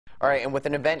All right, and with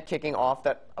an event kicking off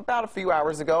that about a few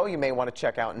hours ago, you may want to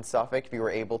check out in Suffolk if you were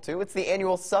able to. It's the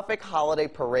annual Suffolk Holiday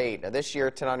Parade. Now, this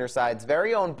year, 10 on Your Side's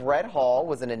very own Brett Hall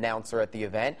was an announcer at the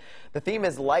event. The theme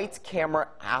is Lights, Camera,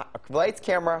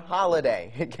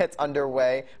 Holiday. It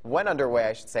went underway,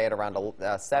 I should say, at around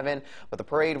 7, but the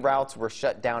parade routes were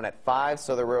shut down at 5,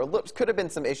 so could have been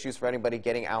some issues for anybody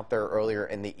getting out there earlier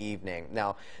in the evening.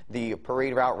 Now, the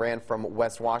parade route ran from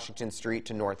West Washington Street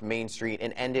to North Main Street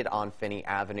and ended on Finney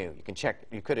Avenue.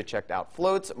 You could have checked out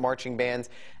floats, marching bands,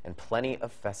 and plenty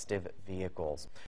of festive vehicles.